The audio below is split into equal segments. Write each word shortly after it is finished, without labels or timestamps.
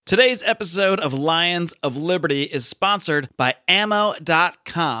Today's episode of Lions of Liberty is sponsored by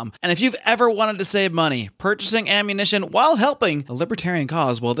Ammo.com. And if you've ever wanted to save money purchasing ammunition while helping a libertarian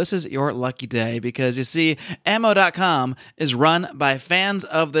cause, well, this is your lucky day because you see, Ammo.com is run by fans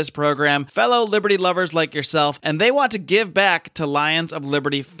of this program, fellow liberty lovers like yourself, and they want to give back to Lions of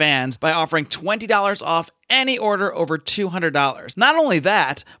Liberty fans by offering $20 off any order over $200. Not only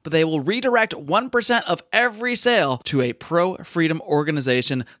that, but they will redirect 1% of every sale to a pro-freedom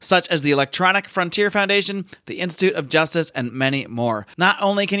organization such as the Electronic Frontier Foundation, the Institute of Justice, and many more. Not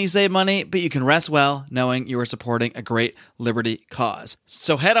only can you save money, but you can rest well knowing you are supporting a great liberty cause.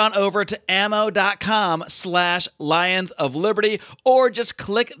 So head on over to ammo.com/Lions of Liberty or just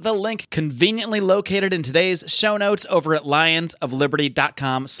click the link conveniently located in today's show notes over at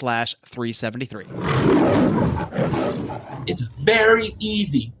lionsofliberty.com/373. It's very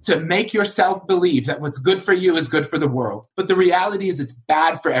easy to make yourself believe that what's good for you is good for the world. But the reality is it's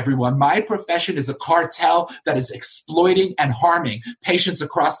bad for everyone. My profession is a cartel that is exploiting and harming patients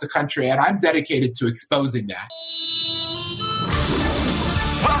across the country, and I'm dedicated to exposing that.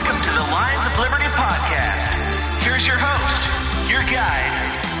 Welcome to the Lions of Liberty podcast. Here's your host, your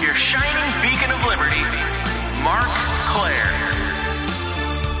guide, your shining beacon of liberty, Mark Claire.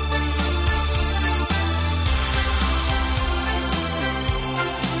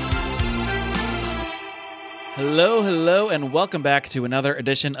 Hello, and welcome back to another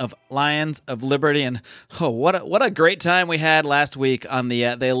edition of Lions of Liberty. And what a great time we had last week on the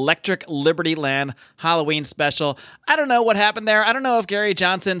Electric Liberty Land Halloween special. I don't know what happened there. I don't know if Gary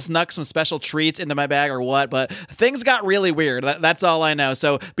Johnson snuck some special treats into my bag or what, but things got really weird. That's all I know.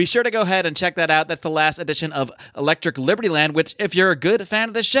 So be sure to go ahead and check that out. That's the last edition of Electric Liberty Land, which if you're a good fan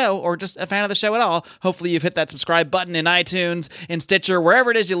of the show or just a fan of the show at all, hopefully you've hit that subscribe button in iTunes, in Stitcher, wherever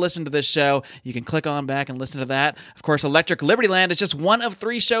it is you listen to this show. You can click on back and listen to that. Of course, Electric Liberty Land is just one of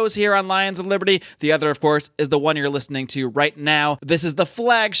 3 shows here on Lions of Liberty. The other, of course, is the one you're listening to right now. This is the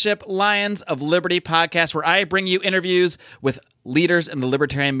flagship Lions of Liberty podcast where I bring you interviews with leaders in the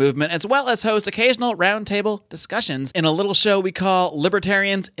libertarian movement, as well as host occasional roundtable discussions in a little show we call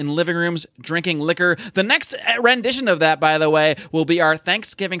Libertarians in Living Rooms Drinking Liquor. The next rendition of that, by the way, will be our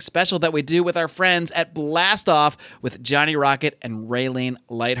Thanksgiving special that we do with our friends at Blast Off with Johnny Rocket and Raylene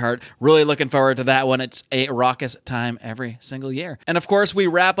Lightheart. Really looking forward to that one. It's a raucous time every single year. And of course, we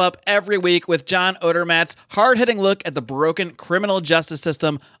wrap up every week with John Odermatt's hard-hitting look at the broken criminal justice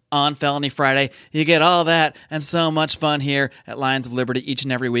system on Felony Friday. You get all that and so much fun here at Lions of Liberty each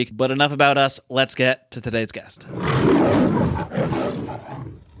and every week. But enough about us. Let's get to today's guest.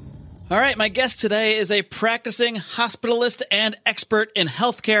 All right, my guest today is a practicing hospitalist and expert in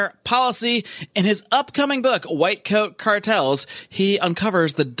healthcare policy. In his upcoming book, White Coat Cartels, he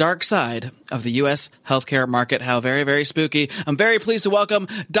uncovers the dark side of the U.S. healthcare market. How very, very spooky. I'm very pleased to welcome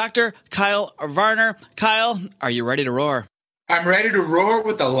Dr. Kyle Varner. Kyle, are you ready to roar? I'm ready to roar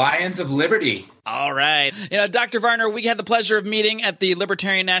with the Lions of Liberty. All right. Dr. Varner, we had the pleasure of meeting at the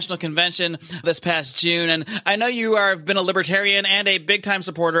Libertarian National Convention this past June, and I know you have been a libertarian and a big-time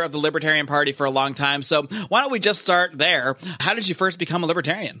supporter of the Libertarian Party for a long time, so why don't we just start there? How did you first become a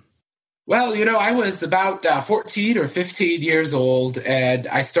libertarian? Well, I was about 14 or 15 years old, and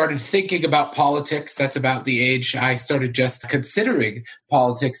I started thinking about politics. That's about the age I started just considering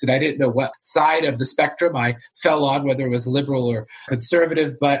politics, and I didn't know what side of the spectrum I fell on, whether it was liberal or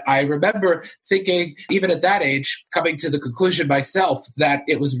conservative. But I remember thinking, even at that age, coming to the conclusion myself that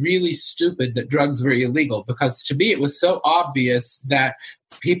it was really stupid that drugs were illegal, because to me it was so obvious that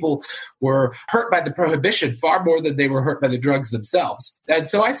people were hurt by the prohibition far more than they were hurt by the drugs themselves. And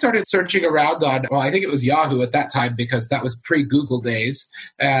so I started searching around on, I think it was Yahoo at that time, because that was pre-Google days.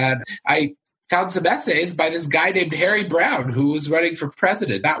 And I found some essays by this guy named Harry Brown, who was running for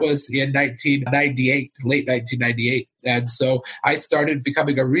president. That was in 1998, late 1998. And so I started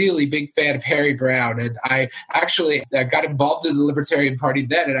becoming a really big fan of Harry Brown. And I actually got involved in the Libertarian Party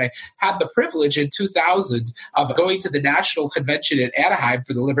then. And I had the privilege in 2000 of going to the national convention in Anaheim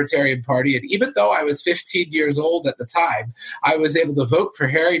for the Libertarian Party. And even though I was 15 years old at the time, I was able to vote for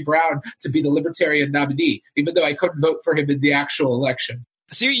Harry Brown to be the Libertarian nominee, even though I couldn't vote for him in the actual election.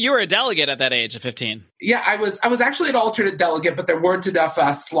 So you were a delegate at that age of 15? Yeah, I was actually an alternate delegate, but there weren't enough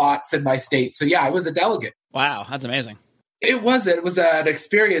slots in my state. So yeah, I was a delegate. Wow, that's amazing. It was an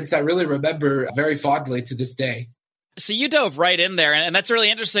experience I really remember very fondly to this day. So you dove right in there, and that's really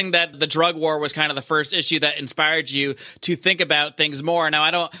interesting that the drug war was kind of the first issue that inspired you to think about things more. Now,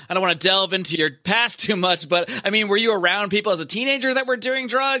 I don't want to delve into your past too much, but I mean, were you around people as a teenager that were doing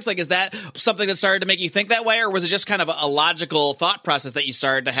drugs? Like, is that something that started to make you think that way, or was it just kind of a logical thought process that you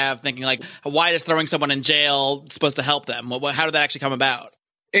started to have, thinking like, why is throwing someone in jail supposed to help them? How did that actually come about?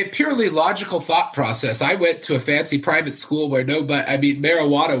 A purely logical thought process. I went to a fancy private school where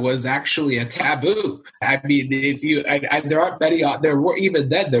marijuana was actually a taboo. I mean, there aren't many, there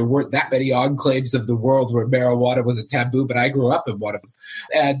weren't that many enclaves of the world where marijuana was a taboo, but I grew up in one of them.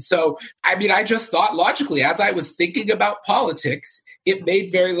 And so, I just thought logically, as I was thinking about politics, it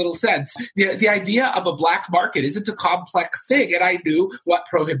made very little sense. The idea of a black market isn't a complex thing. And I knew what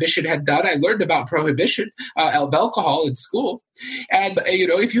prohibition had done. I learned about prohibition of alcohol in school. And,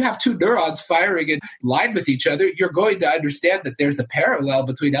 if you have two neurons firing in line with each other, you're going to understand that there's a parallel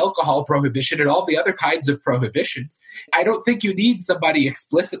between alcohol prohibition and all the other kinds of prohibition. I don't think you need somebody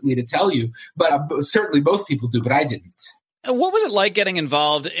explicitly to tell you, but certainly most people do, but I didn't. What was it like getting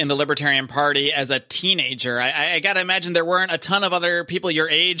involved in the Libertarian Party as a teenager? I got to imagine there weren't a ton of other people your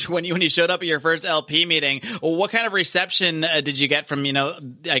age when you showed up at your first LP meeting. What kind of reception did you get from,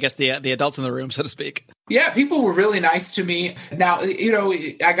 I guess the adults in the room, so to speak? Yeah, people were really nice to me. Now,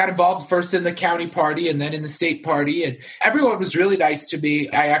 I got involved first in the county party and then in the state party, and everyone was really nice to me.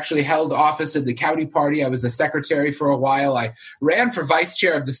 I actually held office in the county party. I was a secretary for a while. I ran for vice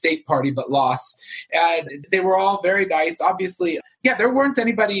chair of the state party, but lost. And they were all very nice. Obviously, there wasn't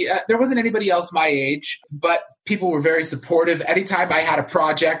anybody else my age, but people were very supportive. Anytime I had a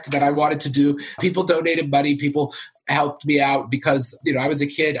project that I wanted to do, people donated money. People helped me out because, I was a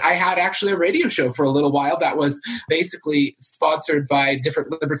kid. I had actually a radio show for a little while that was basically sponsored by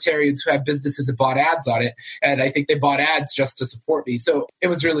different libertarians who had businesses and bought ads on it. And I think they bought ads just to support me. So it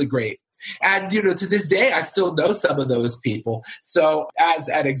was really great. And, to this day, I still know some of those people. So as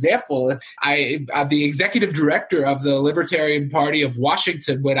an example, I'm the executive director of the Libertarian Party of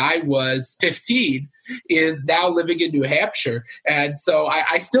Washington when I was 15, is now living in New Hampshire. And so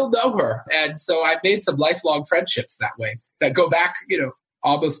I still know her. And so I've made some lifelong friendships that way that go back,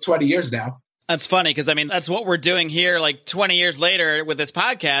 almost 20 years now. That's funny because, that's what we're doing here like 20 years later with this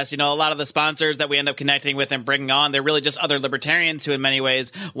podcast. A lot of the sponsors that we end up connecting with and bringing on, they're really just other libertarians who in many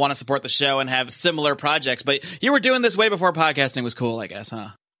ways want to support the show and have similar projects. But you were doing this way before podcasting was cool, I guess, huh?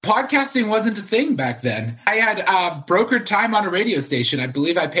 Podcasting wasn't a thing back then. I had brokered time on a radio station. I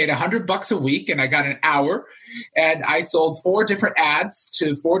believe I paid $100 a week and I got an hour. And I sold 4 different ads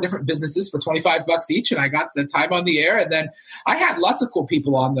to 4 different businesses for $25 each, and I got the time on the air. And then I had lots of cool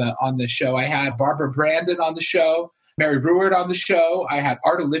people on the show. I had Barbara Brandon on the show, Mary Ruward on the show. I had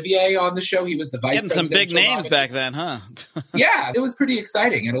Art Olivier on the show. He was the vice president. Getting some big names back then, huh? Yeah, it was pretty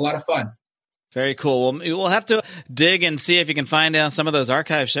exciting and a lot of fun. Very cool. Well, we'll have to dig and see if you can find some of those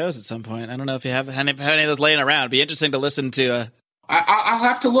archive shows at some point. I don't know if you have any of those laying around. It'd be interesting to listen to. I'll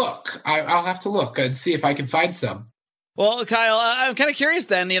have to look. I'll have to look and see if I can find some. Well, Kyle, I'm kind of curious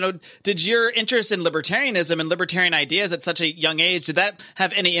then, did your interest in libertarianism and libertarian ideas at such a young age, did that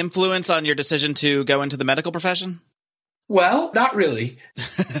have any influence on your decision to go into the medical profession? Well, not really.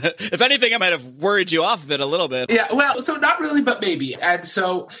 If anything, I might have worried you off of it a little bit. Yeah, well, so not really, but maybe. And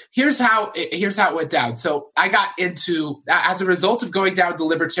so here's how it went down. So I got into, as a result of going down the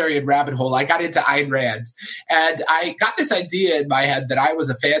libertarian rabbit hole, I got into Ayn Rand. And I got this idea in my head that I was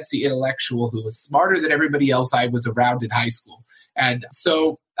a fancy intellectual who was smarter than everybody else I was around in high school. And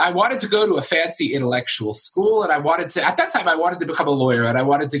so I wanted to go to a fancy intellectual school, and at that time, I wanted to become a lawyer, and I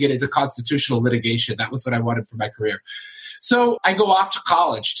wanted to get into constitutional litigation. That was what I wanted for my career. So I go off to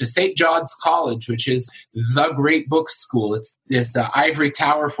college, to St. John's College, which is the great book school. It's this ivory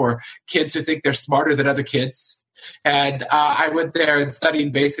tower for kids who think they're smarter than other kids. And I went there and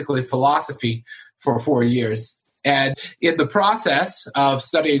studied basically philosophy for 4 years. And in the process of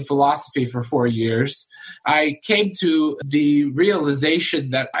studying philosophy for 4 years, I came to the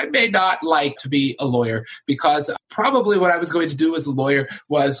realization that I may not like to be a lawyer, because probably what I was going to do as a lawyer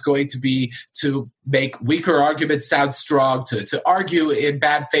was going to be to make weaker arguments sound strong, to argue in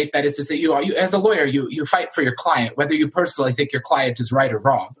bad faith. That is to say, you as a lawyer, you fight for your client, whether you personally think your client is right or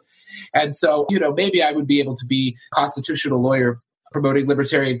wrong. And so, maybe I would be able to be a constitutional lawyer promoting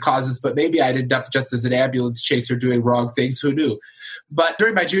libertarian causes, but maybe I'd end up just as an ambulance chaser doing wrong things. Who knew? But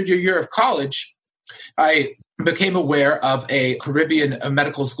during my junior year of college, I became aware of a Caribbean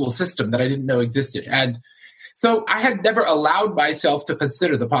medical school system that I didn't know existed. And so I had never allowed myself to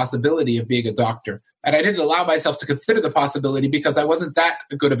consider the possibility of being a doctor. And I didn't allow myself to consider the possibility because I wasn't that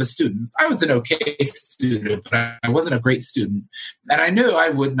good of a student. I was an okay student, but I wasn't a great student. And I knew I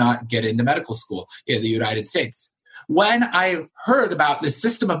would not get into medical school in the United States. When I heard about this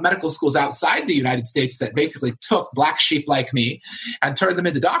system of medical schools outside the United States that basically took black sheep like me and turned them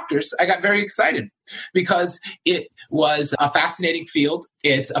into doctors, I got very excited because it was a fascinating field.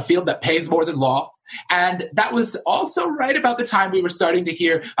 It's a field that pays more than law. And that was also right about the time we were starting to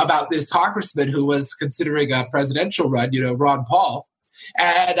hear about this congressman who was considering a presidential run, Ron Paul.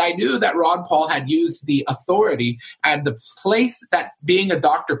 And I knew that Ron Paul had used the authority and the place that being a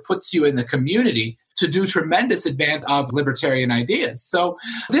doctor puts you in the community to do tremendous advance of libertarian ideas. So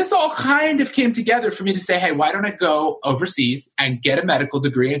this all kind of came together for me to say, hey, why don't I go overseas and get a medical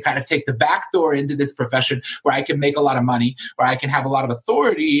degree and kind of take the back door into this profession where I can make a lot of money, where I can have a lot of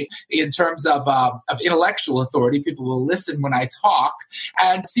authority in terms of intellectual authority. People will listen when I talk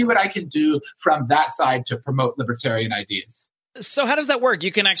and see what I can do from that side to promote libertarian ideas. So how does that work?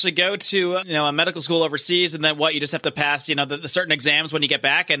 You can actually go to a medical school overseas, and then what? You just have to pass the certain exams when you get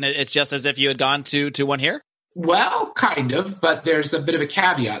back, and it's just as if you had gone to one here? Well, kind of, but there's a bit of a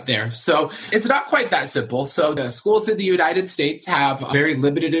caveat there. So it's not quite that simple. So the schools in the United States have very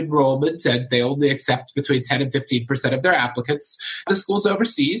limited enrollment, and they only accept between 10 and 15% of their applicants. The schools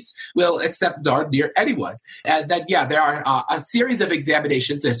overseas will accept darn near anyone. And then, there are a series of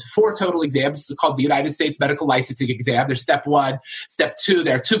examinations. There's 4 total exams called the United States Medical Licensing Exam. There's step 1, step 2.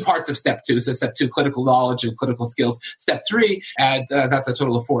 There are 2 parts of step 2. So step 2, clinical knowledge and clinical skills. Step 3, and that's a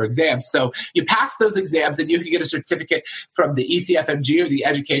total of 4 exams. So you pass those exams and you can get a certificate from the ECFMG or the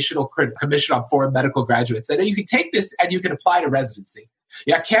Educational Commission on Foreign Medical Graduates. And then you can take this and you can apply to residency.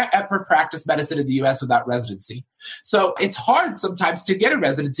 You can't ever practice medicine in the U.S. without residency. So it's hard sometimes to get a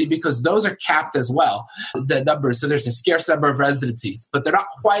residency because those are capped as well, the numbers. So there's a scarce number of residencies, but they're not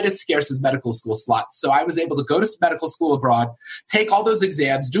quite as scarce as medical school slots. So I was able to go to medical school abroad, take all those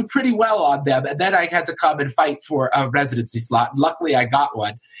exams, do pretty well on them, and then I had to come and fight for a residency slot. Luckily, I got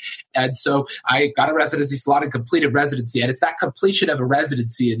one. And so I got a residency slot and completed residency. And it's that completion of a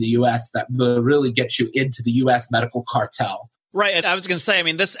residency in the U.S. that will really get you into the U.S. medical cartel. Right. I was going to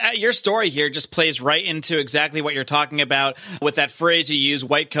say, your story here just plays right into exactly what you're talking about with that phrase you use,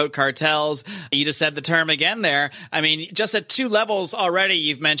 white coat cartels. You just said the term again there. Just at 2 levels already,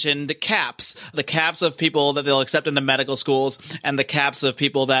 you've mentioned caps, the caps of people that they'll accept into medical schools and the caps of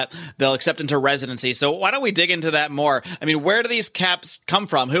people that they'll accept into residency. So why don't we dig into that more? Where do these caps come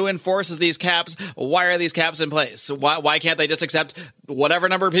from? Who enforces these caps? Why are these caps in place? Why can't they just accept whatever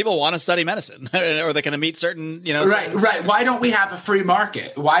number of people want to study medicine or they can meet certain, Right. Why don't we have a free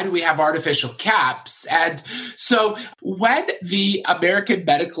market? Why do we have artificial caps? And so when the American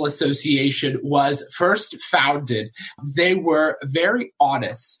Medical Association was first founded, they were very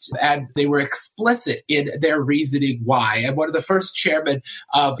honest and they were explicit in their reasoning why. And one of the first chairmen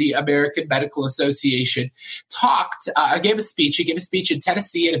of the American Medical Association gave a speech. He gave a speech in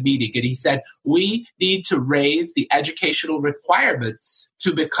Tennessee at a meeting, and he said, we need to raise the educational requirements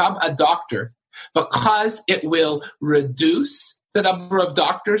to become a doctor because it will reduce the number of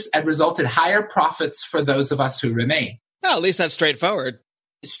doctors and result in higher profits for those of us who remain. Well, at least that's straightforward.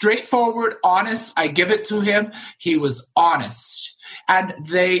 Straightforward, honest. I give it to him. He was honest. And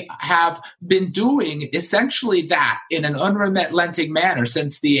they have been doing essentially that in an unrelenting manner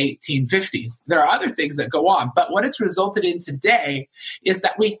since the 1850s. There are other things that go on, but what it's resulted in today is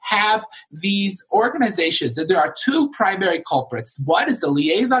that we have these organizations, and there are 2 primary culprits. One is the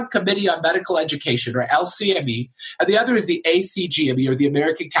Liaison Committee on Medical Education, or LCME, and the other is the ACGME, or the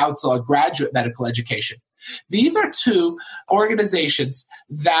American Council on Graduate Medical Education. These are 2 organizations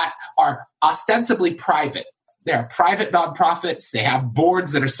that are ostensibly private. They're private nonprofits. They have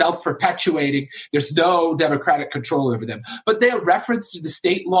boards that are self-perpetuating. There's no democratic control over them. But they are referenced to the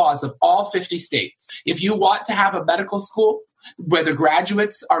state laws of all 50 states. If you want to have a medical school where the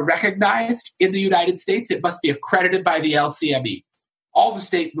graduates are recognized in the United States, it must be accredited by the LCME. All the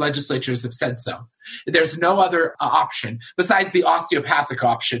state legislatures have said so. There's no other option besides the osteopathic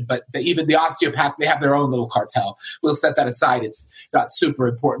option, but even the osteopath, they have their own little cartel. We'll set that aside. It's not super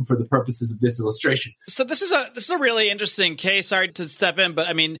important for the purposes of this illustration. So this is a really interesting case. Sorry to step in, but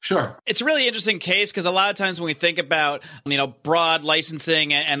sure. It's a really interesting case because a lot of times when we think about, broad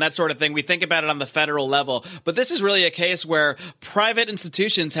licensing and that sort of thing, we think about it on the federal level. But this is really a case where private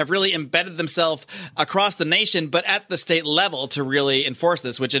institutions have really embedded themselves across the nation, but at the state level to really enforce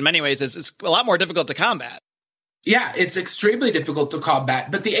this, which in many ways is a lot more difficult to combat. Yeah, it's extremely difficult to combat.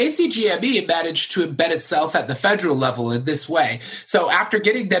 But the ACGME managed to embed itself at the federal level in this way. So after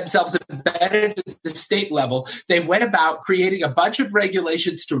getting themselves embedded at the state level, they went about creating a bunch of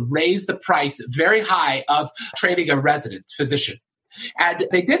regulations to raise the price very high of training a resident physician. And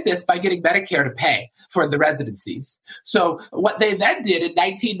they did this by getting Medicare to pay for the residencies. So what they then did in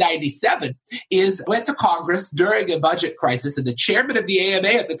 1997 is went to Congress during a budget crisis, and the chairman of the AMA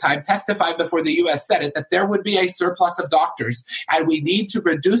at the time testified before the U.S. Senate that there would be a surplus of doctors, and we need to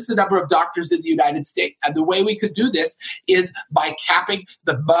reduce the number of doctors in the United States. And the way we could do this is by capping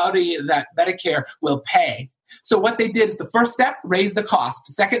the money that Medicare will pay. So what they did is the first step, raise the cost.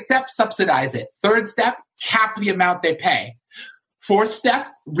 The second step, subsidize it. Third step, cap the amount they pay. Fourth step,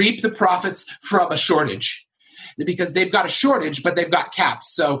 reap the profits from a shortage. Because they've got a shortage, but they've got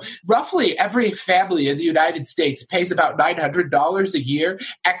caps. So roughly every family in the United States pays about $900 a year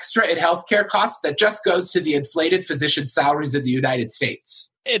extra in healthcare costs that just goes to the inflated physician salaries in the United States.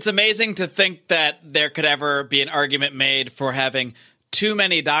 It's amazing to think that there could ever be an argument made for having too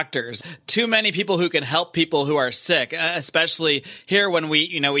many doctors, too many people who can help people who are sick, especially here when we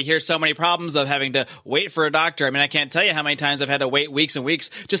hear so many problems of having to wait for a doctor. I mean, I can't tell you how many times I've had to wait weeks and weeks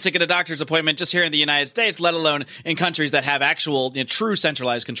just to get a doctor's appointment just here in the United States, let alone in countries that have actual, true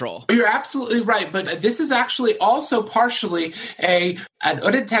centralized control. You're absolutely right. But this is actually also partially an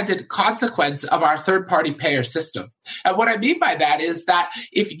unintended consequence of our third-party payer system. And what I mean by that is that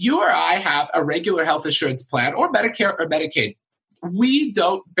if you or I have a regular health insurance plan or Medicare or Medicaid, we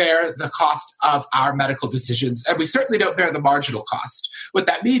don't bear the cost of our medical decisions, and we certainly don't bear the marginal cost. What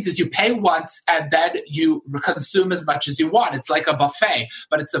that means is you pay once and then you consume as much as you want. It's like a buffet,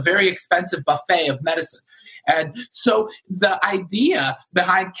 but it's a very expensive buffet of medicine. And so the idea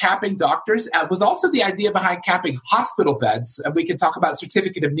behind capping doctors was also the idea behind capping hospital beds. And we can talk about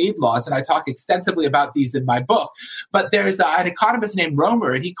certificate of need laws, and I talk extensively about these in my book. But there's an economist named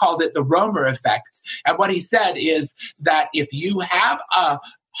Romer, and he called it the Romer effect. And what he said is that if you have a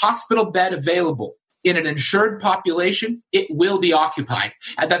hospital bed available in an insured population, it will be occupied.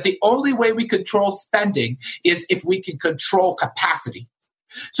 And that the only way we control spending is if we can control capacity.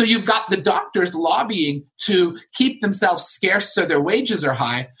 So you've got the doctors lobbying to keep themselves scarce so their wages are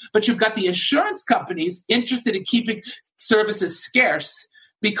high, but you've got the insurance companies interested in keeping services scarce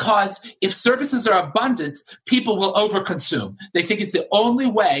because if services are abundant, people will overconsume. They think it's the only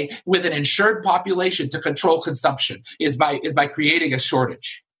way with an insured population to control consumption is by creating a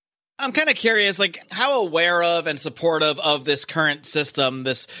shortage. I'm kind of curious, how aware of and supportive of this current system,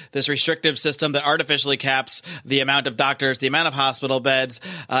 this restrictive system that artificially caps the amount of doctors, the amount of hospital beds,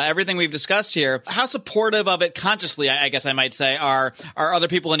 everything we've discussed here. How supportive of it consciously, I guess I might say, are other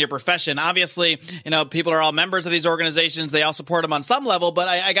people in your profession? Obviously, people are all members of these organizations. They all support them on some level, but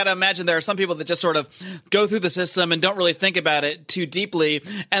I got to imagine there are some people that just sort of go through the system and don't really think about it too deeply.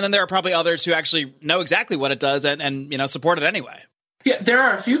 And then there are probably others who actually know exactly what it does and support it anyway. Yeah, there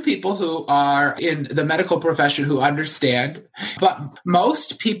are a few people who are in the medical profession who understand, but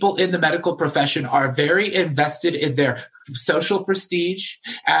most people in the medical profession are very invested in their social prestige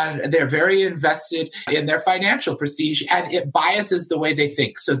and they're very invested in their financial prestige, and it biases the way they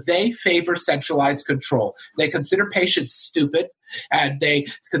think. So they favor centralized control. They consider patients stupid. And they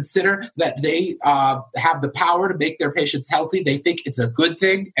consider that they have the power to make their patients healthy. They think it's a good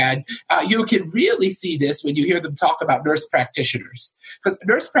thing. And you can really see this when you hear them talk about nurse practitioners. Because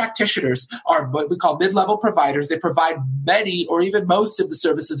nurse practitioners are what we call mid-level providers. They provide many or even most of the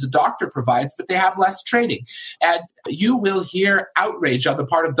services a doctor provides, but they have less training. And you will hear outrage on the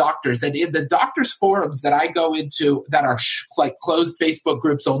part of doctors. And in the doctors' forums that I go into that are like closed Facebook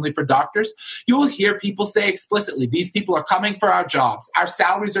groups only for doctors, you will hear people say explicitly, these people are coming for our jobs. Our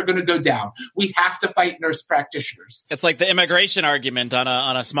salaries are going to go down. We have to fight nurse practitioners. It's like the immigration argument on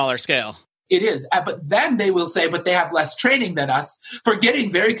a smaller scale. It is. But then they will say, but they have less training than us, forgetting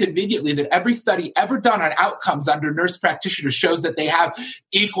very conveniently that every study ever done on outcomes under nurse practitioners shows that they have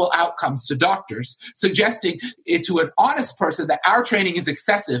equal outcomes to doctors, suggesting it to an honest person that our training is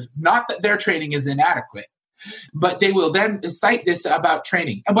excessive, not that their training is inadequate. But they will then cite this about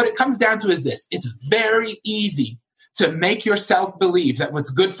training. And what it comes down to is this. It's very easy to make yourself believe that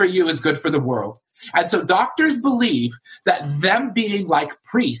what's good for you is good for the world. And so doctors believe that them being like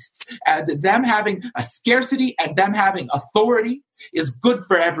priests and them having a scarcity and them having authority is good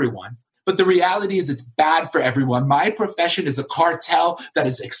for everyone. But the reality is it's bad for everyone. My profession is a cartel that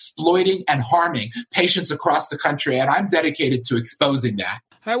is exploiting and harming patients across the country, and I'm dedicated to exposing that.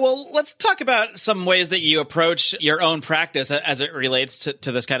 All right, well, let's talk about some ways that you approach your own practice as it relates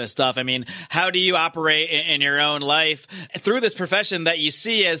to this kind of stuff. I mean, how do you operate in your own life through this profession that you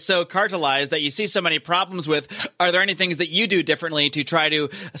see as so cartelized, that you see so many problems with? Are there any things that you do differently to try to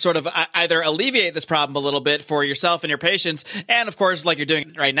sort of either alleviate this problem a little bit for yourself and your patients, and of course, like you're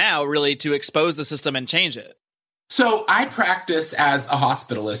doing right now, really to expose the system and change it? So I practice as a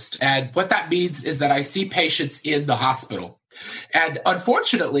hospitalist, and what that means is that I see patients in the hospital. And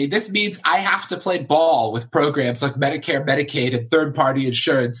unfortunately, this means I have to play ball with programs like Medicare, Medicaid, and third-party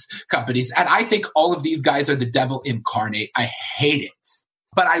insurance companies. And I think all of these guys are the devil incarnate. I hate it.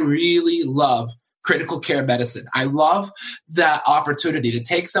 But I really love critical care medicine. I love the opportunity to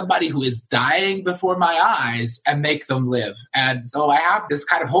take somebody who is dying before my eyes and make them live. And so I have this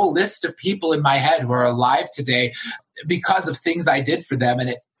kind of whole list of people in my head who are alive today because of things I did for them.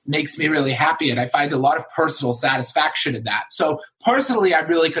 And makes me really happy. And I find a lot of personal satisfaction in that. So personally, I'm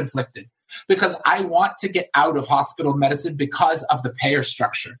really conflicted because I want to get out of hospital medicine because of the payer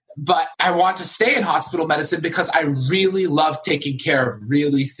structure. But I want to stay in hospital medicine because I really love taking care of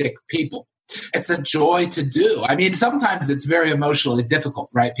really sick people. It's a joy to do. I mean, sometimes it's very emotionally difficult,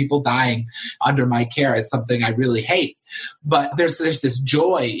 right? People dying under my care is something I really hate. But there's this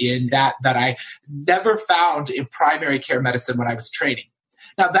joy in that I never found in primary care medicine when I was training.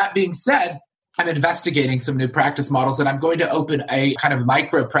 Now, that being said, I'm investigating some new practice models, and I'm going to open a kind of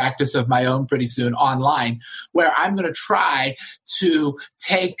micro practice of my own pretty soon online, where I'm going to try to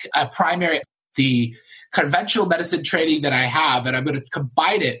take the conventional medicine training that I have, and I'm going to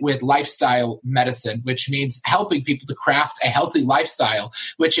combine it with lifestyle medicine, which means helping people to craft a healthy lifestyle,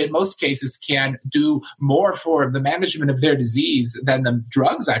 which in most cases can do more for the management of their disease than the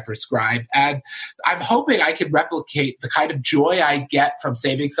drugs I prescribe. And I'm hoping I can replicate the kind of joy I get from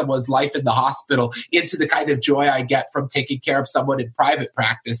saving someone's life in the hospital into the kind of joy I get from taking care of someone in private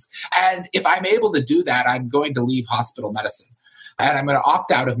practice. And if I'm able to do that, I'm going to leave hospital medicine. And I'm going to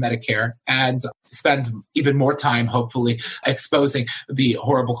opt out of Medicare and spend even more time, hopefully, exposing the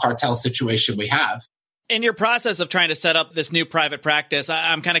horrible cartel situation we have. In your process of trying to set up this new private practice,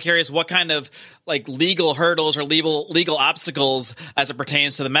 I'm kind of curious what kind of legal hurdles or legal obstacles as it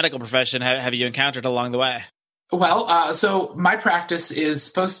pertains to the medical profession have you encountered along the way? Well, so my practice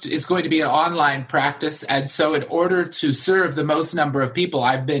is going to be an online practice. And so in order to serve the most number of people,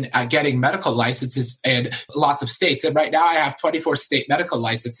 I've been getting medical licenses in lots of states. And right now I have 24 state medical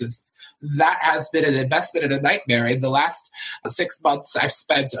licenses. That has been an investment and a nightmare. In the last 6 months, I've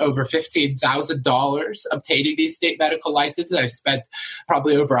spent over $15,000 obtaining these state medical licenses. I've spent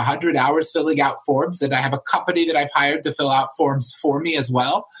probably over 100 hours filling out forms, and I have a company that I've hired to fill out forms for me as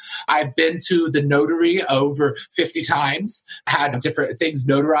well. I've been to the notary over 50 times, had different things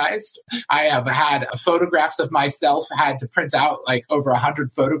notarized. I have had photographs of myself, had to print out over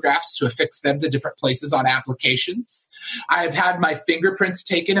 100 photographs to affix them to different places on applications. I've had my fingerprints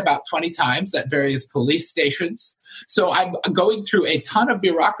taken about 20 times at various police stations. So I'm going through a ton of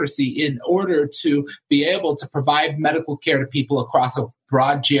bureaucracy in order to be able to provide medical care to people across a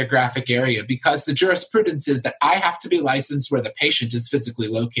broad geographic area, because the jurisprudence is that I have to be licensed where the patient is physically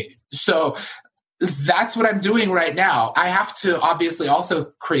located. So that's what I'm doing right now. I have to obviously also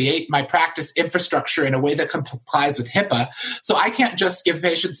create my practice infrastructure in a way that complies with HIPAA. So I can't just give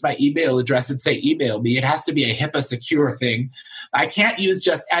patients my email address and say, email me. It has to be a HIPAA secure thing. I can't use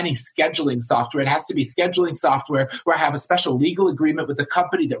just any scheduling software. It has to be scheduling software where I have a special legal agreement with the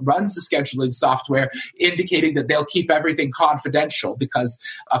company that runs the scheduling software, indicating that they'll keep everything confidential because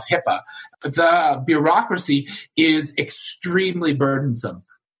of HIPAA. The bureaucracy is extremely burdensome.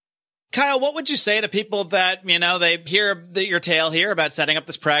 Kyle, what would you say to people that, they hear your tale here about setting up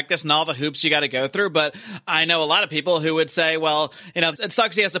this practice and all the hoops you got to go through? But I know a lot of people who would say, well, it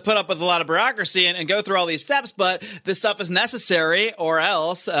sucks he has to put up with a lot of bureaucracy and go through all these steps, but this stuff is necessary or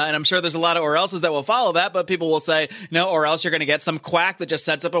else. And I'm sure there's a lot of or else's that will follow that, but people will say, no, or else you're going to get some quack that just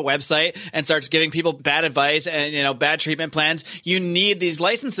sets up a website and starts giving people bad advice and, bad treatment plans. You need these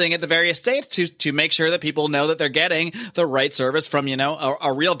licensing at the various states to make sure that people know that they're getting the right service from,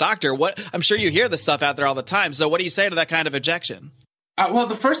 a real doctor. I'm sure you hear this stuff out there all the time. So what do you say to that kind of objection? Well,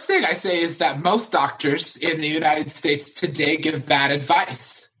 the first thing I say is that most doctors in the United States today give bad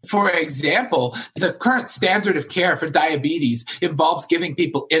advice. For example, the current standard of care for diabetes involves giving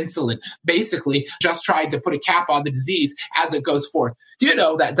people insulin, basically just trying to put a cap on the disease as it goes forth. Do you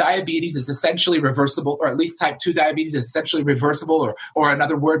know that diabetes is essentially reversible, or at least type 2 diabetes is essentially reversible, or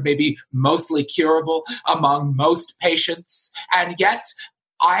another word, maybe mostly curable among most patients? And yet,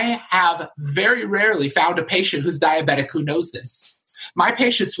 I have very rarely found a patient who's diabetic who knows this. My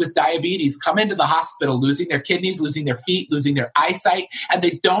patients with diabetes come into the hospital losing their kidneys, losing their feet, losing their eyesight, and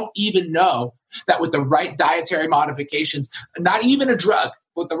they don't even know that with the right dietary modifications, not even a drug,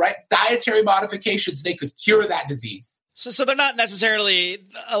 with the right dietary modifications, they could cure that disease. So they're not necessarily,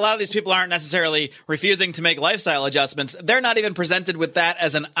 a lot of these people aren't necessarily refusing to make lifestyle adjustments. They're not even presented with that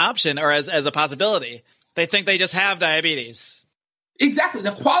as an option or as a possibility. They think they just have diabetes. Exactly. The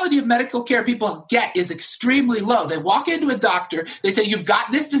quality of medical care people get is extremely low. They walk into a doctor, they say, you've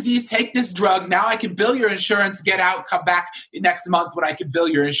got this disease, take this drug. Now I can bill your insurance, get out, come back next month when I can bill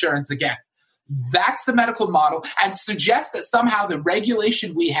your insurance again. That's the medical model, and suggest that somehow the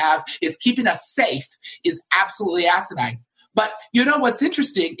regulation we have is keeping us safe is absolutely asinine. But what's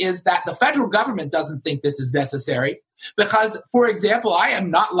interesting is that the federal government doesn't think this is necessary. Because, for example, I am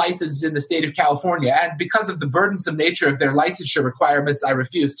not licensed in the state of California, and because of the burdensome nature of their licensure requirements, I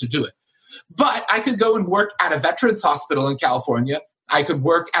refuse to do it. But I could go and work at a veterans hospital in California. I could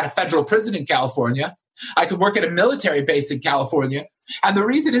work at a federal prison in California. I could work at a military base in California. And the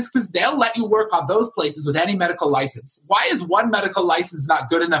reason is because they'll let you work on those places with any medical license. Why is one medical license not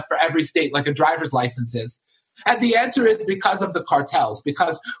good enough for every state like a driver's license is? And the answer is because of the cartels.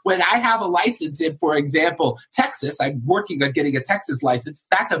 Because when I have a license in, for example, Texas, I'm working on getting a Texas license,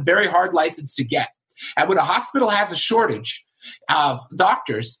 that's a very hard license to get. And when a hospital has a shortage of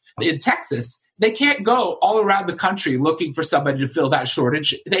doctors in Texas, they can't go all around the country looking for somebody to fill that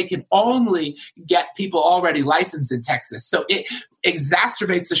shortage. They can only get people already licensed in Texas. So it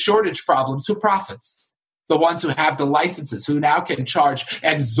exacerbates the shortage problems. Who profits? The ones who have the licenses, who now can charge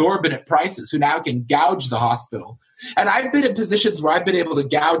exorbitant prices, who now can gouge the hospital. And I've been in positions where I've been able to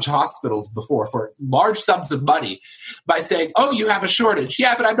gouge hospitals before for large sums of money by saying, oh, you have a shortage.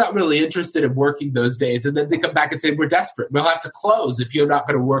 Yeah, but I'm not really interested in working those days. And then they come back and say, we're desperate. We'll have to close if you're not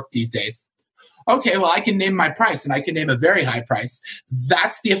going to work these days. Okay, well, I can name my price, and I can name a very high price.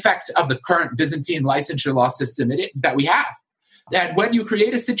 That's the effect of the current Byzantine licensure law system that we have. And when you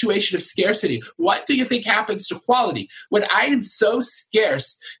create a situation of scarcity, what do you think happens to quality? When I am so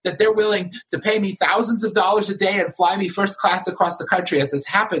scarce that they're willing to pay me thousands of dollars a day and fly me first class across the country, as this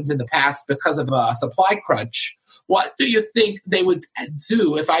happens in the past because of a supply crunch, what do you think they would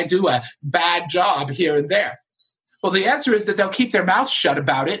do if I do a bad job here and there? Well, the answer is that they'll keep their mouths shut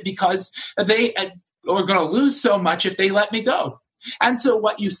about it because they are going to lose so much if they let me go. And so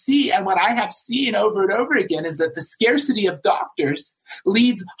what you see, and what I have seen over and over again, is that the scarcity of doctors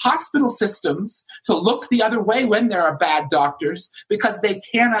leads hospital systems to look the other way when there are bad doctors because they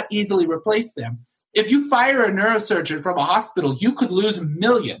cannot easily replace them. If you fire a neurosurgeon from a hospital, you could lose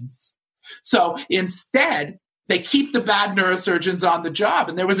millions. So instead, they keep the bad neurosurgeons on the job.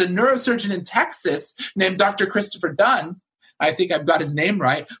 And there was a neurosurgeon in Texas named Dr. Christopher Dunn, I think I've got his name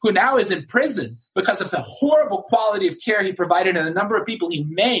right, who now is in prison because of the horrible quality of care he provided and the number of people he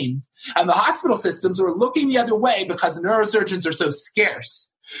maimed. And the hospital systems were looking the other way because neurosurgeons are so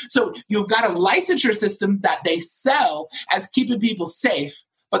scarce. So you've got a licensure system that they sell as keeping people safe.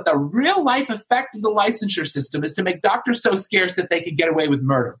 But the real life effect of the licensure system is to make doctors so scarce that they can get away with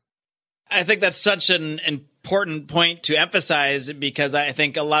murder. I think that's such an important point to emphasize because I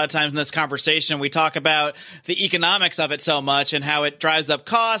think a lot of times in this conversation, we talk about the economics of it so much and how it drives up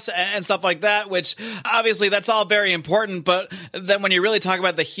costs and stuff like that, which obviously that's all very important. But then when you really talk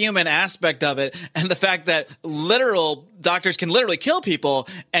about the human aspect of it and the fact that doctors can literally kill people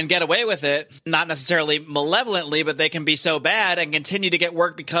and get away with it, not necessarily malevolently, but they can be so bad and continue to get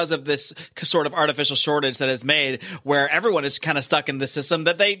work because of this sort of artificial shortage that is made where everyone is kind of stuck in the system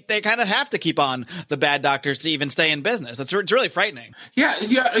that they kind of have to keep on the bad doctors to even stay in business. It's really frightening. Yeah,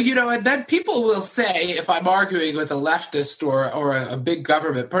 and then people will say, if I'm arguing with a leftist or a big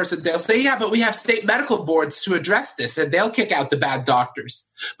government person, they'll say, yeah, but we have state medical boards to address this, and they'll kick out the bad doctors.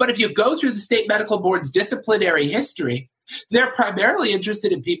 But if you go through the state medical board's disciplinary history, they're primarily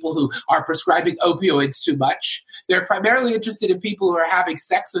interested in people who are prescribing opioids too much. They're primarily interested in people who are having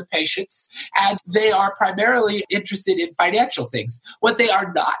sex with patients. And they are primarily interested in financial things. What they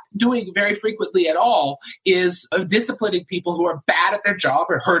are not doing very frequently at all is disciplining people who are bad at their job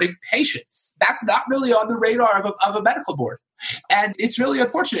or hurting patients. That's not really on the radar of a medical board. And it's really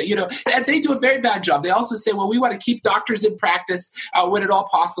unfortunate, and they do a very bad job. They also say, well, we want to keep doctors in practice when at all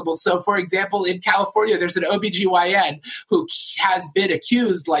possible. So, for example, in California, there's an OBGYN who has been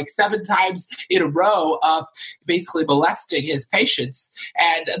accused like 7 times in a row of basically molesting his patients.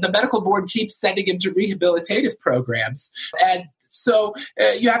 And the medical board keeps sending him to rehabilitative programs. And so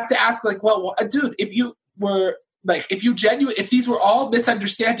you have to ask, well, dude, if these were all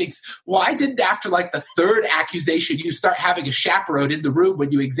misunderstandings, why didn't after the 3rd accusation you start having a chaperone in the room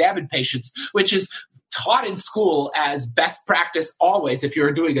when you examine patients, which is taught in school as best practice always. If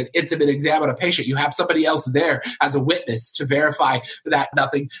you're doing an intimate exam on a patient, you have somebody else there as a witness to verify that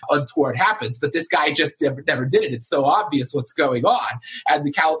nothing untoward happens. But this guy just never did it. It's so obvious what's going on. And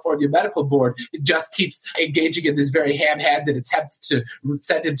the California Medical Board just keeps engaging in this very ham-handed attempt to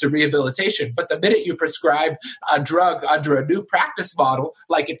send him to rehabilitation. But the minute you prescribe a drug under a new practice model,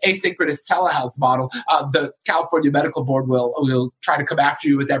 like an asynchronous telehealth model, the California Medical Board will try to come after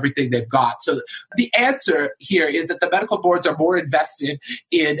you with everything they've got. So the answer here is that the medical boards are more invested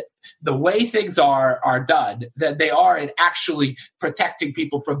in the way things are done than they are in actually protecting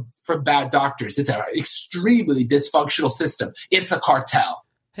people from bad doctors. It's an extremely dysfunctional system. It's a cartel.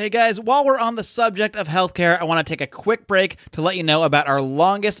 Hey guys, while we're on the subject of healthcare, I want to take a quick break to let you know about our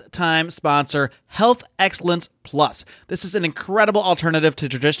longest time sponsor, Health Excellence Plus. This is an incredible alternative to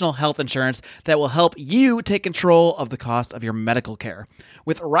traditional health insurance that will help you take control of the cost of your medical care.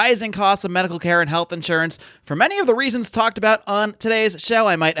 With rising costs of medical care and health insurance, for many of the reasons talked about on today's show,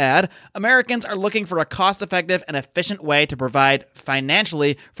 I might add, Americans are looking for a cost-effective and efficient way to provide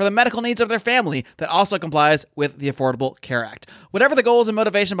financially for the medical needs of their family that also complies with the Affordable Care Act. Whatever the goals and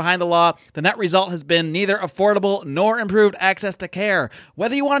motivation behind the law, the net result has been neither affordable nor improved access to care.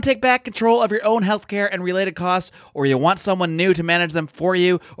 Whether you want to take back control of your own health care and related costs, or you want someone new to manage them for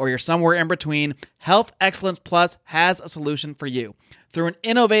you, or you're somewhere in between, Health Excellence Plus has a solution for you. Through an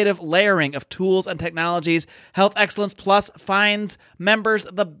innovative layering of tools and technologies, Health Excellence Plus finds members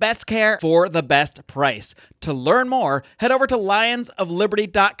the best care for the best price. To learn more, head over to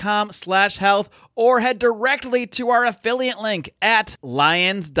lionsofliberty.com/health or head directly to our affiliate link at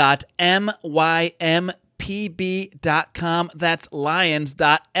lions.mympb.com. That's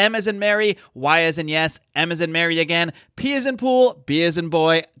lions.m as in Mary, y as in yes, m as in Mary again, p as in pool, b as in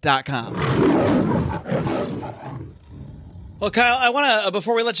boy.com. Well, Kyle, I want to,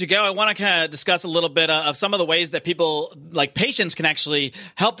 before we let you go, I want to kind of discuss a little bit of some of the ways that people, like patients, can actually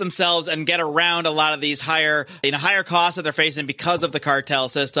help themselves and get around a lot of these higher costs that they're facing because of the cartel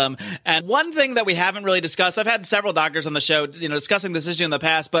system. And one thing that we haven't really discussed, I've had several doctors on the show, discussing this issue in the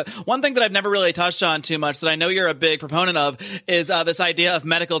past, but one thing that I've never really touched on too much that I know you're a big proponent of is this idea of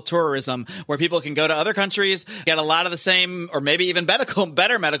medical tourism, where people can go to other countries, get a lot of the same, or maybe even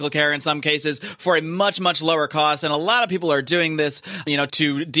better medical care in some cases for a much, much lower cost. And a lot of people are doing this,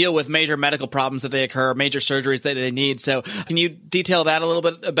 to deal with major medical problems that they occur, major surgeries that they need. So can you detail that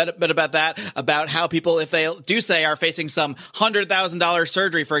a bit about that, about how people, if they do say are facing some $100,000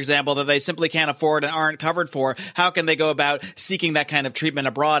 surgery, for example, that they simply can't afford and aren't covered for, how can they go about seeking that kind of treatment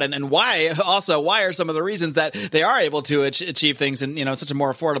abroad? And why are some of the reasons that they are able to achieve things in, such a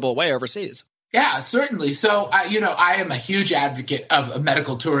more affordable way overseas? Yeah, certainly. So, I am a huge advocate of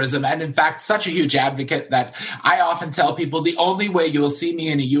medical tourism, and in fact, such a huge advocate that I often tell people the only way you will see me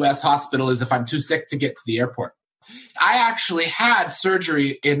in a U.S. hospital is if I'm too sick to get to the airport. I actually had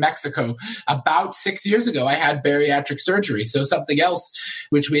surgery in Mexico about 6 years ago. I had bariatric surgery. So something else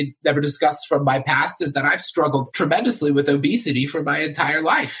which we never discussed from my past is that I've struggled tremendously with obesity for my entire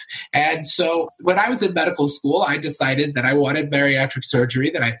life. And so when I was in medical school, I decided that I wanted bariatric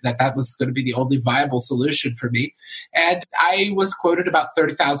surgery, that was going to be the only viable solution for me. And I was quoted about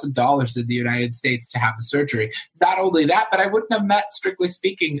 $30,000 in the United States to have the surgery. Not only that, but I wouldn't have met, strictly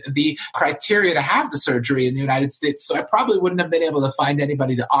speaking, the criteria to have the surgery in the United States. So I probably wouldn't have been able to find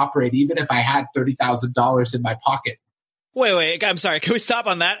anybody to operate, even if I had $30,000 in my pocket. Wait, I'm sorry. Can we stop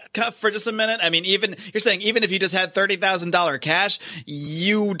on that for just a minute? I mean, you're saying even if you just had $30,000 cash,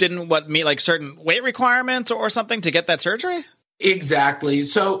 you didn't meet like certain weight requirements or something to get that surgery? Exactly.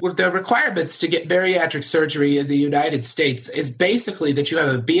 So the requirements to get bariatric surgery in the United States is basically that you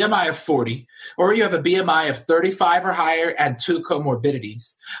have a BMI of 40 or you have a BMI of 35 or higher and 2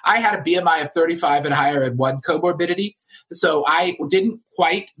 comorbidities. I had a BMI of 35 and higher and 1 comorbidity. So I didn't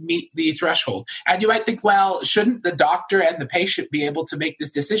quite meet the threshold. And you might think, well, shouldn't the doctor and the patient be able to make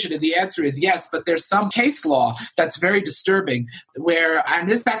this decision? And the answer is yes, but there's some case law that's very disturbing and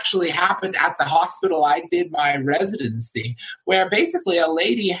this actually happened at the hospital I did my residency, where basically a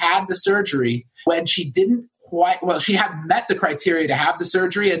lady had the surgery when she she had met the criteria to have the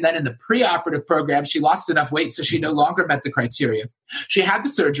surgery, and then in the preoperative program, she lost enough weight so she no longer met the criteria. She had the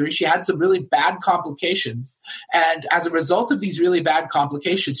surgery, she had some really bad complications, and as a result of these really bad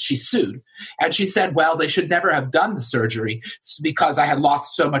complications, she sued. And she said, well, they should never have done the surgery because I had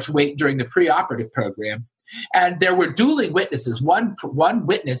lost so much weight during the preoperative program. And there were dueling witnesses. One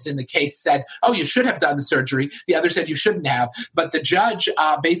witness in the case said, oh, you should have done the surgery. The other said you shouldn't have. But the judge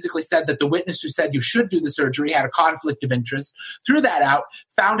basically said that the witness who said you should do the surgery had a conflict of interest, threw that out,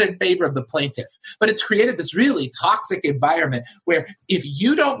 found in favor of the plaintiff. But it's created this really toxic environment where if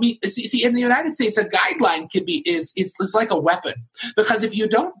you don't meet, see, in the United States, a guideline is like a weapon. Because if you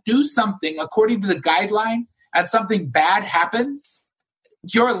don't do something according to the guideline and something bad happens,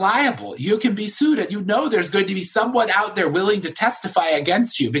 you're liable. You can be sued, and there's going to be someone out there willing to testify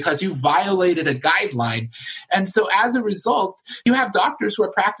against you because you violated a guideline. And so as a result, you have doctors who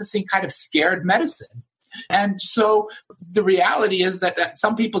are practicing kind of scared medicine. And so the reality is that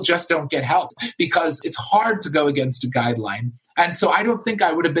some people just don't get help because it's hard to go against a guideline. And so I don't think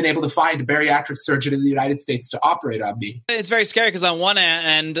I would have been able to find a bariatric surgeon in the United States to operate on me. It's very scary because on one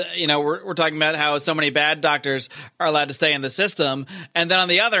end, we're talking about how so many bad doctors are allowed to stay in the system. And then on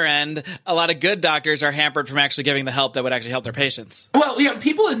the other end, a lot of good doctors are hampered from actually giving the help that would actually help their patients. Well,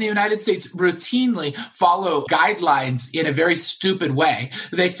 people in the United States routinely follow guidelines in a very stupid way.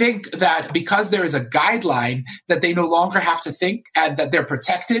 They think that because there is a guideline that they no longer have to think and that they're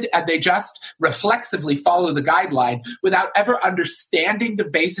protected, and they just reflexively follow the guideline without ever understanding the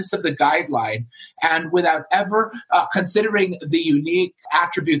basis of the guideline and without ever considering the unique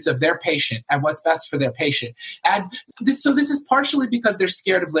attributes of their patient and what's best for their patient. And this is partially because they're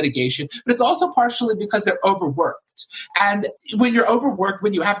scared of litigation, but it's also partially because they're overworked. And when you're overworked,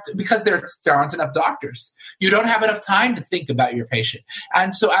 because there aren't enough doctors, you don't have enough time to think about your patient.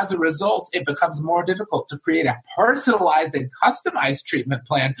 And so as a result, it becomes more difficult to create a personalized and customized treatment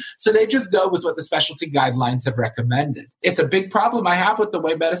plan. So they just go with what the specialty guidelines have recommended. It's a big problem I have with the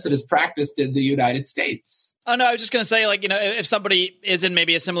way medicine is practiced in the United States. Oh, no, I was just going to say, if somebody is in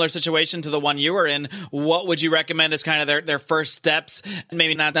maybe a similar situation to the one you were in, what would you recommend as kind of their first steps?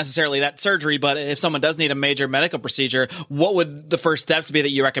 Maybe not necessarily that surgery, but if someone does need a major medical procedure, what would the first steps be that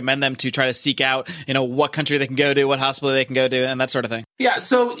you recommend them to try to seek out, what country they can go to, what hospital they can go to, and that sort of thing? Yeah,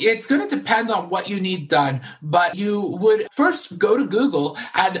 so it's going to depend on what you need done, but you would first go to Google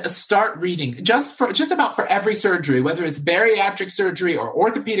and start reading just about for every surgery, whether it's bariatric surgery or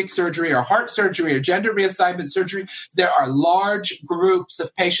orthopedic surgery or heart surgery or gender reassignment surgery. There are large groups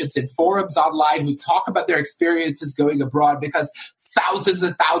of patients in forums online who talk about their experiences going abroad because thousands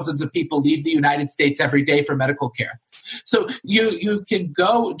and thousands of people leave the United States every day for medical care. So you can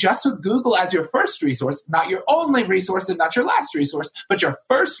go just with Google as your first resource, not your only resource and not your last resource, but your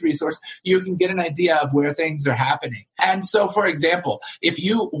first resource. You can get an idea of where things are happening. And so, for example, if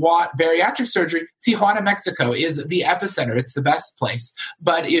you want bariatric surgery, Tijuana, Mexico is the epicenter. It's the best place.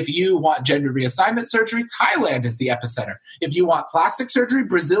 But if you want gender reassignment surgery, Thailand is the epicenter. If you want plastic surgery,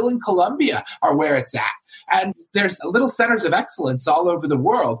 Brazil and Colombia are where it's at. And there's little centers of excellence all over the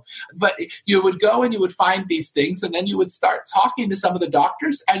world. But you would go and you would find these things, and then you would start talking to some of the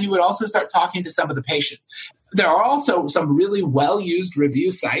doctors, and you would also start talking to some of the patients. There are also some really well-used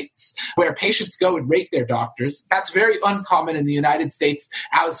review sites where patients go and rate their doctors. That's very uncommon in the United States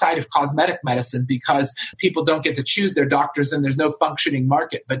outside of cosmetic medicine because people don't get to choose their doctors and there's no functioning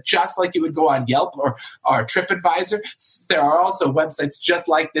market. But just like you would go on Yelp or TripAdvisor, there are also websites just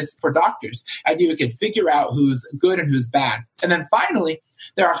like this for doctors. And you can figure out who's good and who's bad. And then finally,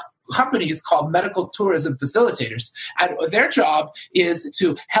 there are companies called medical tourism facilitators. And their job is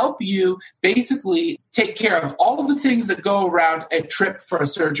to help you basically take care of all of the things that go around a trip for a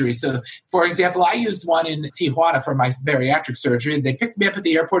surgery. So, for example, I used one in Tijuana for my bariatric surgery. They picked me up at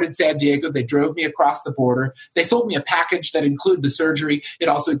the airport in San Diego. They drove me across the border. They sold me a package that included the surgery. It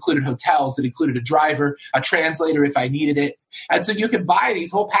also included hotels. It included a driver, a translator if I needed it. And so you can buy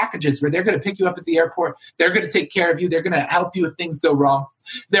these whole packages where they're going to pick you up at the airport. They're going to take care of you. They're going to help you if things go wrong.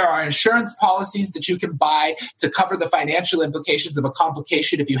 There are insurance policies that you can buy to cover the financial implications of a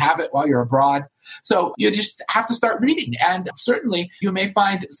complication if you have it while you're abroad. So you just have to start reading. And certainly you may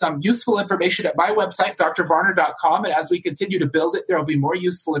find some useful information at my website, drvarner.com. And as we continue to build it, there will be more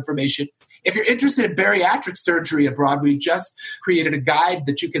useful information. If you're interested in bariatric surgery abroad, we just created a guide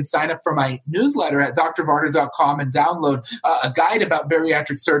that you can sign up for my newsletter at drvarner.com and download a guide about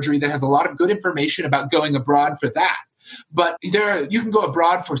bariatric surgery that has a lot of good information about going abroad for that. But you can go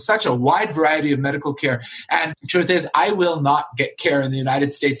abroad for such a wide variety of medical care. And the truth is, I will not get care in the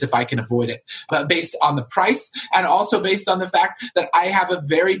United States if I can avoid it, but based on the price and also based on the fact that I have a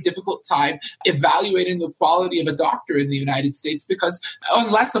very difficult time evaluating the quality of a doctor in the United States because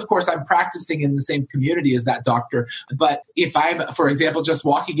unless, of course, I'm practicing in the same community as that doctor. But if I'm, for example, just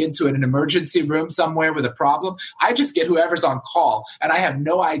walking into an emergency room somewhere with a problem, I just get whoever's on call. And I have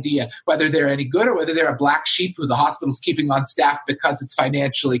no idea whether they're any good or whether they're a black sheep who the hospital's keeping on staff because it's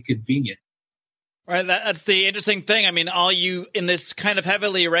financially convenient. Right. That's the interesting thing. I mean, all you in this kind of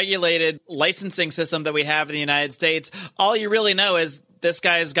heavily regulated licensing system that we have in the United States, all you really know is this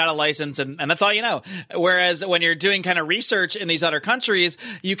guy's got a license and that's all you know. Whereas when you're doing kind of research in these other countries,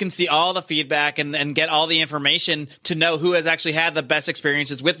 you can see all the feedback and get all the information to know who has actually had the best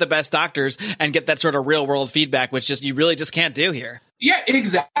experiences with the best doctors and get that sort of real world feedback, which you really just can't do here. Yeah,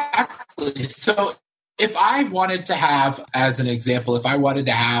 exactly. So if I wanted to have, as an example, a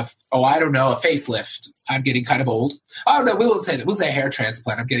facelift, I'm getting kind of old. Oh no, we won't say that. We'll say hair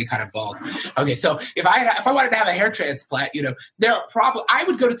transplant. I'm getting kind of bald. Okay, so if I wanted to have a hair transplant, there are probably I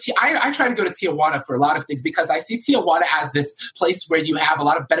would go to I try to go to Tijuana for a lot of things because I see Tijuana as this place where you have a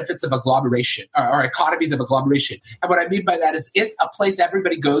lot of benefits of agglomeration or economies of agglomeration. And what I mean by that is it's a place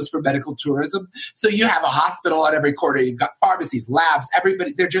everybody goes for medical tourism. So you have a hospital on every corner. You've got pharmacies, labs.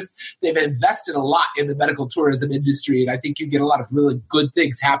 Everybody they've invested a lot in the medical tourism industry, and I think you get a lot of really good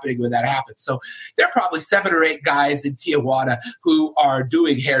things happening when that happens. So there are probably 7 or 8 guys in Tijuana who are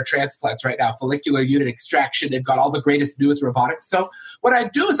doing hair transplants right now, follicular unit extraction. They've got all the greatest, newest robotics. So what I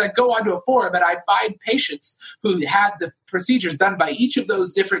do is I go onto a forum and I find patients who had the procedures done by each of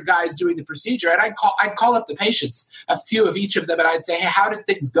those different guys doing the procedure. And I'd call up the patients, a few of each of them, and I'd say, hey, how did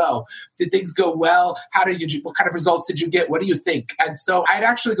things go? Did things go well? What kind of results did you get? What do you think? And so I'd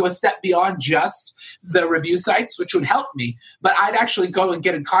actually go a step beyond just the review sites, which would help me, but I'd actually go and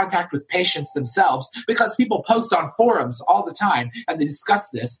get in contact with patients themselves because people post on forums all the time and they discuss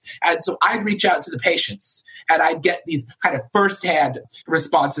this. And so I'd reach out to the patients and I'd get these kind of firsthand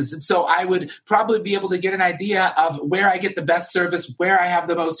responses. And so I would probably be able to get an idea of where I get the best service, where I have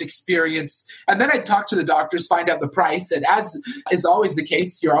the most experience. And then I'd talk to the doctors, find out the price. And as is always the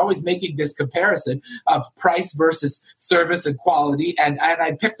case, you're always making this comparison of price versus service and quality. And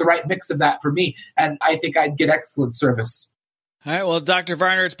I'd pick the right mix of that for me. And I think I'd get excellent service. All right. Well, Dr.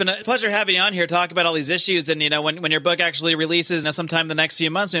 Varner, it's been a pleasure having you on here, talk about all these issues. And, when your book actually releases, sometime in the next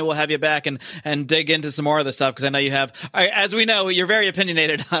few months, maybe we'll have you back and dig into some more of the stuff. Because I know you have, as we know, you're very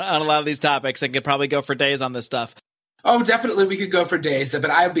opinionated on a lot of these topics and could probably go for days on this stuff. Oh, definitely. We could go for days,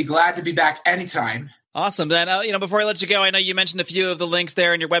 but I'll be glad to be back anytime. Awesome. Then, before I let you go, I know you mentioned a few of the links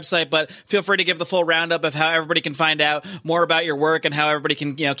there on your website, but feel free to give the full roundup of how everybody can find out more about your work and how everybody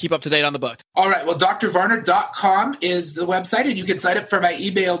can, keep up to date on the book. All right. Well, drvarner.com is the website, and you can sign up for my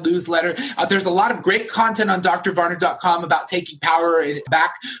email newsletter. There's a lot of great content on drvarner.com about taking power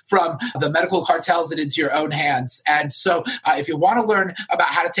back from the medical cartels and into your own hands. And so if you want to learn about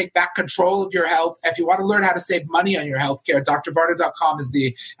how to take back control of your health, if you want to learn how to save money on your healthcare, drvarner.com is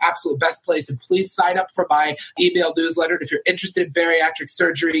the absolute best place. And please sign up for my email newsletter. And if you're interested in bariatric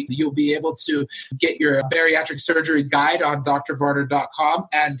surgery, you'll be able to get your bariatric surgery guide on drvarner.com.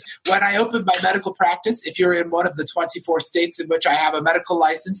 And when I open my medical practice, if you're in one of the 24 states in which I have a medical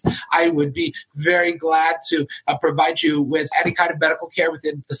license, I would be very glad to provide you with any kind of medical care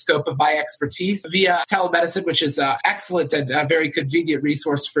within the scope of my expertise via telemedicine, which is an excellent and a very convenient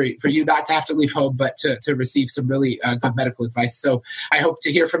resource for you not to have to leave home, but to receive some really good medical advice. So I hope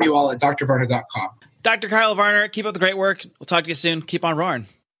to hear from you all at drvarner.com. Dr. Kyle Varner, keep up the great work. We'll talk to you soon. Keep on roaring.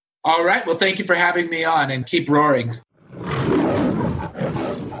 All right. Well, thank you for having me on, and keep roaring.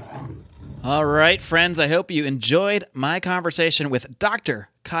 All right, friends, I hope you enjoyed my conversation with Dr.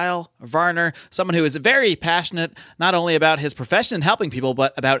 Kyle Varner, someone who is very passionate not only about his profession and helping people,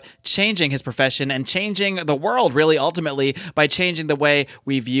 but about changing his profession and changing the world, really, ultimately, by changing the way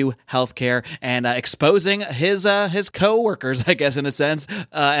we view healthcare and exposing his co-workers, I guess, in a sense,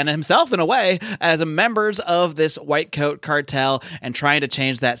 and himself, in a way, as members of this white coat cartel and trying to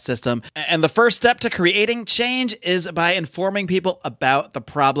change that system. And the first step to creating change is by informing people about the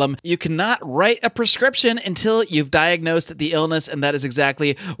problem. You cannot write a prescription until you've diagnosed the illness, and that is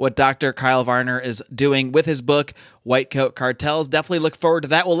exactly what Dr. Kyle Varner is doing with his book, White Coat Cartels. Definitely look forward to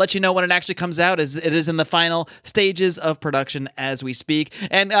that. We'll let you know when it actually comes out, as it is in the final stages of production as we speak.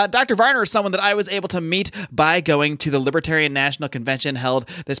 And Dr. Varner is someone that I was able to meet by going to the Libertarian National Convention held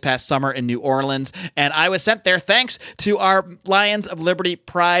this past summer in New Orleans. And I was sent there thanks to our Lions of Liberty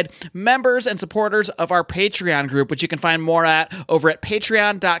Pride members and supporters of our Patreon group, which you can find more at over at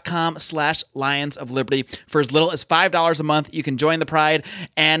patreon.com/Lions of Liberty. For as little as $5 a month, you can join the Pride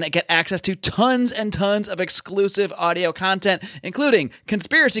and get access to tons and tons of exclusive audio content, including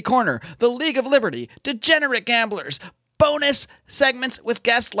Conspiracy Corner, The League of Liberty, Degenerate Gamblers, bonus segments with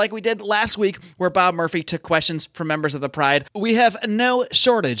guests like we did last week where Bob Murphy took questions from members of the Pride. We have no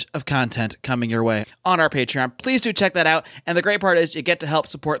shortage of content coming your way on our Patreon. Please do check that out. And the great part is you get to help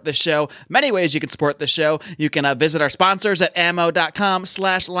support this show. Many ways you can support this show. You can visit our sponsors at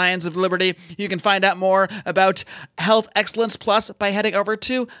ammo.com/Lions of Liberty. You can find out more about Health Excellence Plus by heading over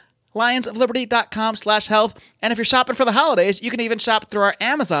to lionsofliberty.com/health. And if you're shopping for the holidays, you can even shop through our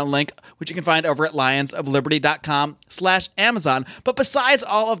Amazon link, which you can find over at lionsofliberty.com/Amazon. But besides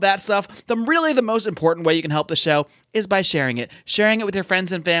all of that stuff, the most important way you can help the show is by sharing it. Sharing it with your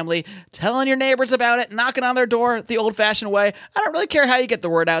friends and family, telling your neighbors about it, knocking on their door the old-fashioned way. I don't really care how you get the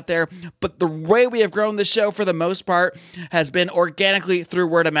word out there, but the way we have grown this show for the most part has been organically through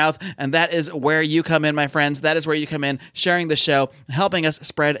word of mouth, and that is where you come in, my friends. That is where you come in, sharing the show and helping us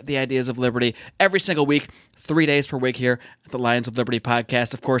spread the ideas of liberty every single week. 3 days per week here at the Lions of Liberty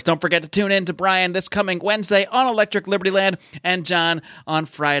podcast. Of course, don't forget to tune in to Brian this coming Wednesday on Electric Liberty Land and John on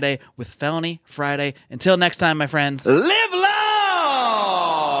Friday with Felony Friday. Until next time, my friends, Live long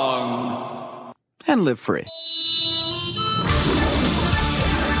and live free.